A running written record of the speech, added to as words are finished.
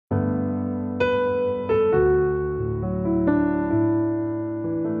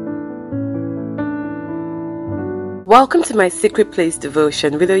Welcome to my Secret Place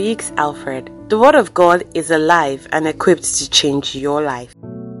devotion with Oyeks Alfred. The Word of God is alive and equipped to change your life.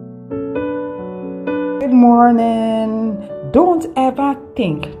 Good morning. Don't ever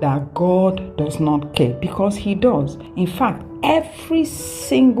think that God does not care, because He does. In fact, every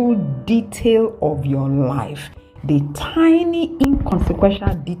single detail of your life, the tiny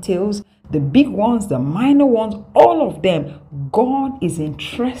inconsequential details, the big ones, the minor ones, all of them, God is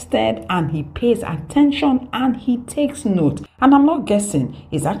interested and He pays attention and He takes note. And I'm not guessing,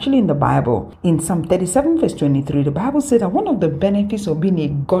 it's actually in the Bible. In Psalm 37 verse 23, the Bible says that one of the benefits of being a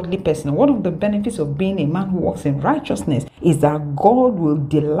godly person, one of the benefits of being a man who walks in righteousness, is that God will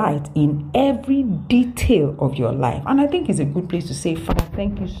delight in every detail of your life. And I think it's a good place to say, Father,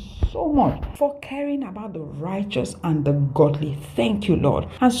 thank you so much for caring about the righteous and the godly. Thank you, Lord.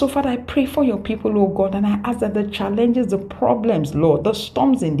 And so, Father, I pray for your people, oh God, and I ask that the challenges, the problems, Lord, the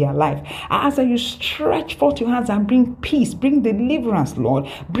storms in their life, I ask that you stretch forth your hands and bring peace, bring deliverance, Lord,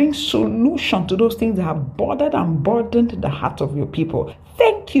 bring solution to those things that have bothered and burdened the heart of your people.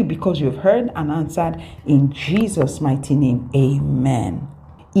 Thank you because you've heard and answered. In Jesus' mighty name, amen.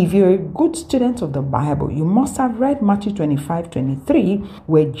 If you're a good student of the Bible, you must have read Matthew 25:23,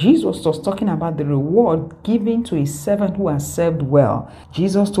 where Jesus was talking about the reward given to a servant who has served well.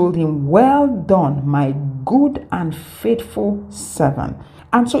 Jesus told him, "Well done, my good and faithful servant."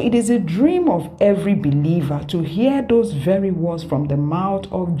 And so it is a dream of every believer to hear those very words from the mouth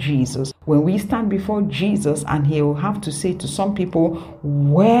of Jesus. When we stand before Jesus and He will have to say to some people,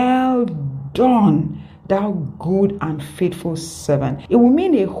 "Well done, thou good and faithful servant." It will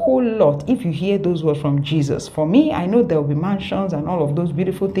mean a whole lot if you hear those words from Jesus. For me, I know there will be mansions and all of those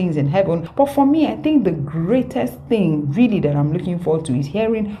beautiful things in heaven. But for me, I think the greatest thing really that I'm looking forward to is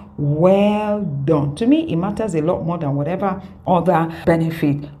hearing, "Well done." To me, it matters a lot more than whatever other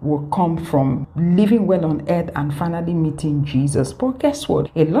benefit will come from living well on earth and finally meeting Jesus. But guess what?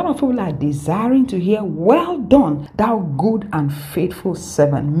 A lot of people are desiring to hear, "Well done, thou good and faithful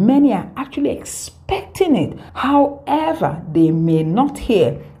servant." Many are actually expecting it. However, they may not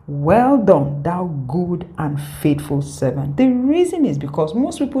hear, "Well done, thou good and faithful servant." The reason is because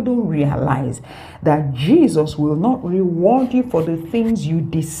most people don't realize that Jesus will not reward you for the things you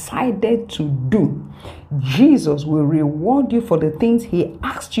decided to do. Jesus will reward you for the things He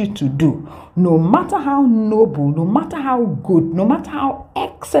asked you to do. No matter how noble, no matter how good, no matter how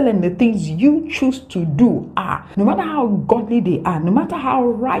excellent the things you choose to do are, no matter how godly they are, no matter how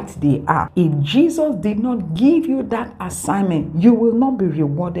right they are, if Jesus did not give you that assignment, you will not be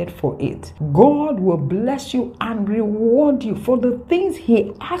rewarded for it. God will bless you and reward you for the things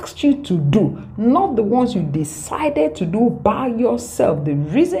He asked you to do, not the ones you decided to do by yourself. The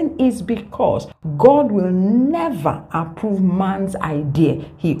reason is because God will never approve man's idea.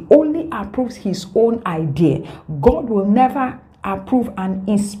 He only approves His own idea. God will never approve an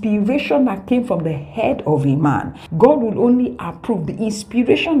inspiration that came from the head of a man. God will only approve the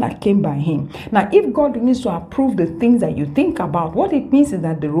inspiration that came by Him. Now, if God needs to approve the things that you think about, what it means is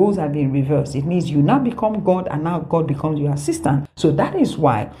that the roles have been reversed. It means you now become God and now God becomes your assistant. So that is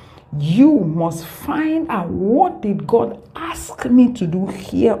why you must find out, what did God ask me to do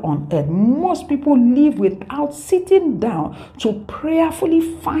here on earth? Most people live without sitting down to prayerfully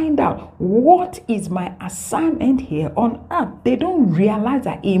find out, what is my assignment here on earth? They don't realize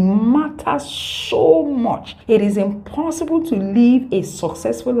that it matters so much. It is impossible to live a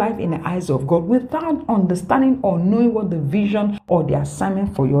successful life in the eyes of God without understanding or knowing what the vision or the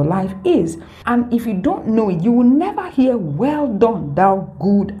assignment for your life is. And if you don't know it, you will never hear, "Well done, thou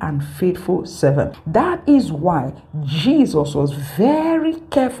good and faithful servant." That is why Jesus was very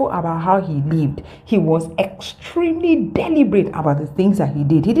careful about how He lived. He was extremely deliberate about the things that He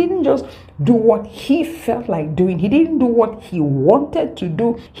did. He didn't just do what He felt like doing. He didn't do what He wanted to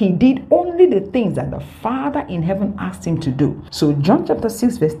do. He did only the things that the Father in heaven asked Him to do. So John chapter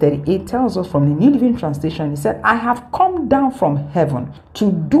 6 verse 38 tells us from the New Living Translation, He said, "I have come down from heaven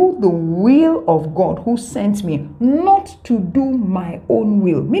to do the will of God who sent me, not to do my own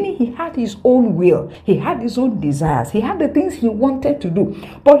will." Meaning He had His own will. He had His own desires. He had the things He wanted to do.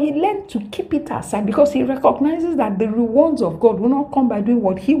 But He learned to keep it aside because He recognizes that the rewards of God will not come by doing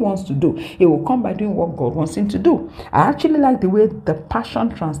what He wants to do. It will come by doing what God wants Him to do. I actually like the way the Passion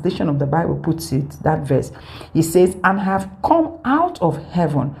Translation of the Bible puts it, that verse. It says, "And have come out of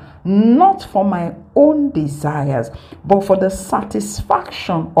heaven, not for my own desires, but for the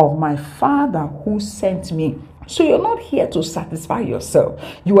satisfaction of my Father who sent me." So you're not here to satisfy yourself.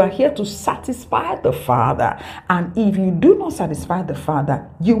 You are here to satisfy the Father. And if you do not satisfy the Father,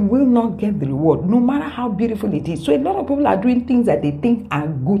 you will not get the reward, no matter how beautiful it is. So a lot of people are doing things that they think are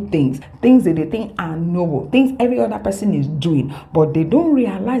good things that they think are noble, things every other person is doing, but they don't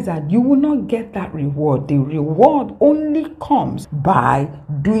realize that you will not get that reward. The reward only comes by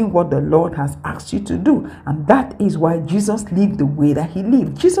doing what the Lord has asked you to do. And that is why Jesus lived the way that he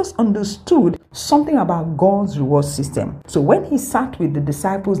lived. Jesus understood something about God's reward system. So when he sat with the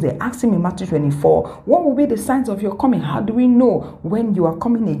disciples, they asked him in Matthew 24, what will be the signs of your coming? How do we know when you are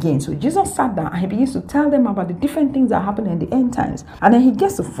coming again? So Jesus sat down and he begins to tell them about the different things that happen in the end times. And then he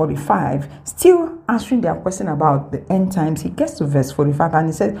gets to 45, still answering their question about the end times. He gets to verse 45 and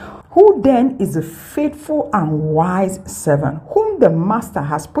he says, who then is the faithful and wise servant, whom the master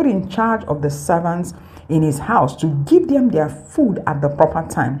has put in charge of the servants in his house to give them their food at the proper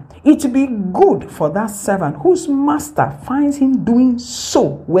time? It will be good for that servant whose master finds him doing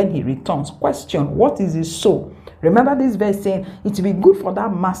so when he returns. Question, what is his so? Remember this verse saying it will be good for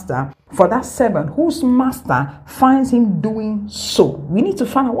that master, for that servant whose master finds him doing so. We need to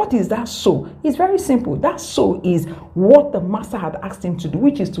find out what is that so. It's very simple. That so is what the master had asked him to do,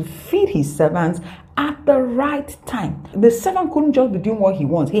 which is to feed his servants at the right time. The servant couldn't just be doing what he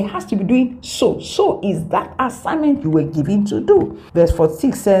wants. He has to be doing so. So is that assignment you were given to do. Verse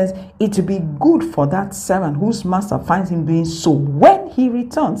 46 says, it will be good for that servant whose master finds him doing so. When he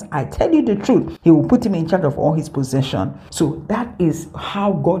returns, I tell you the truth, he will put him in charge of all his possession. So that is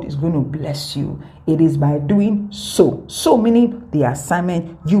how God is going to bless you. It is by doing so. So meaning the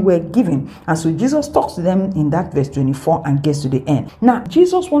assignment you were given. And so Jesus talks to them in that verse 24 and gets to the end. Now,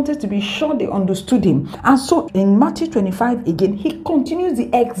 Jesus wanted to be sure they understood him. And so in Matthew 25 again, he continues the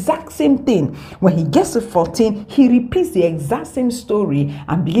exact same thing. When he gets to 14, he repeats the exact same story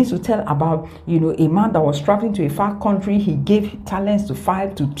and begins to tell about, a man that was traveling to a far country. He gave talents to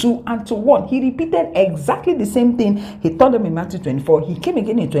 5, to 2, and to 1. He repeated exactly the same thing he taught them in Matthew 24. He came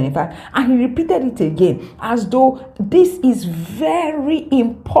again in 25 and he repeated it again, as though this is very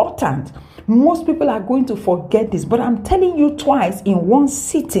important. Most people are going to forget this, but I'm telling you twice in one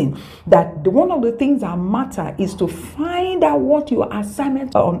sitting that one of the things that matter is to find out what your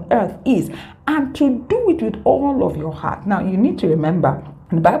assignment on earth is and to do it with all of your heart. Now, you need to remember,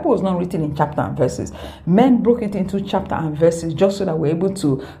 the Bible was not written in chapter and verses. Men broke it into chapter and verses just so that we're able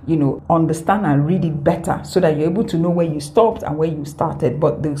to, understand and read it better, so that you're able to know where you stopped and where you started.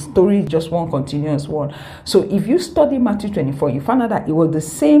 But the story is just one continuous one. So if you study Matthew 24, you find out that it was the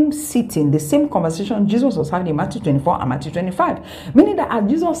same sitting, the same conversation Jesus was having in Matthew 24 and Matthew 25. Meaning that as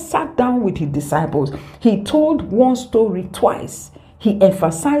Jesus sat down with his disciples, he told one story twice. He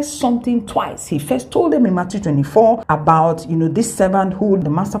emphasized something twice. He first told them in Matthew 24 about, this servant who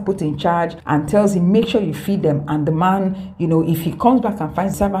the master put in charge and tells him, make sure you feed them. And the man, if he comes back and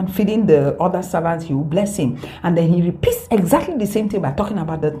finds servant feeding the other servants, he will bless him. And then he repeats exactly the same thing by talking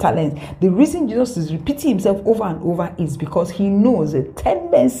about the talents. The reason Jesus is repeating himself over and over is because he knows a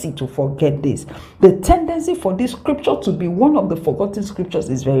tendency to forget this. The tendency for this scripture to be one of the forgotten scriptures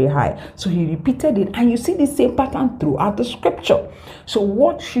is very high. So he repeated it, and you see the same pattern throughout the scripture. So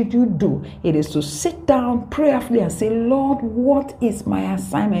what should you do? It is to sit down prayerfully and say, Lord, what is my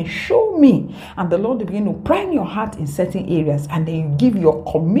assignment? Show me. And the Lord will begin to prime your heart in certain areas, and then you give your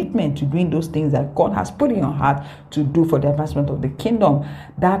commitment to doing those things that God has put in your heart to do for the advancement of the kingdom.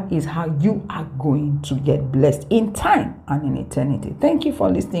 That is how you are going to get blessed in time and in eternity. Thank you for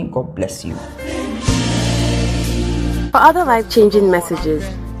listening. God bless you. For other life-changing messages,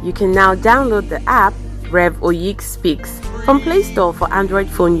 you can now download the app Rev Oyik Speaks from Play Store for Android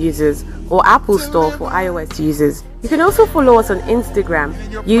phone users or Apple Store for iOS users. You can also follow us on Instagram,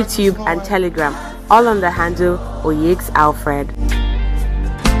 YouTube, and Telegram, all on the handle Oyik Alfred.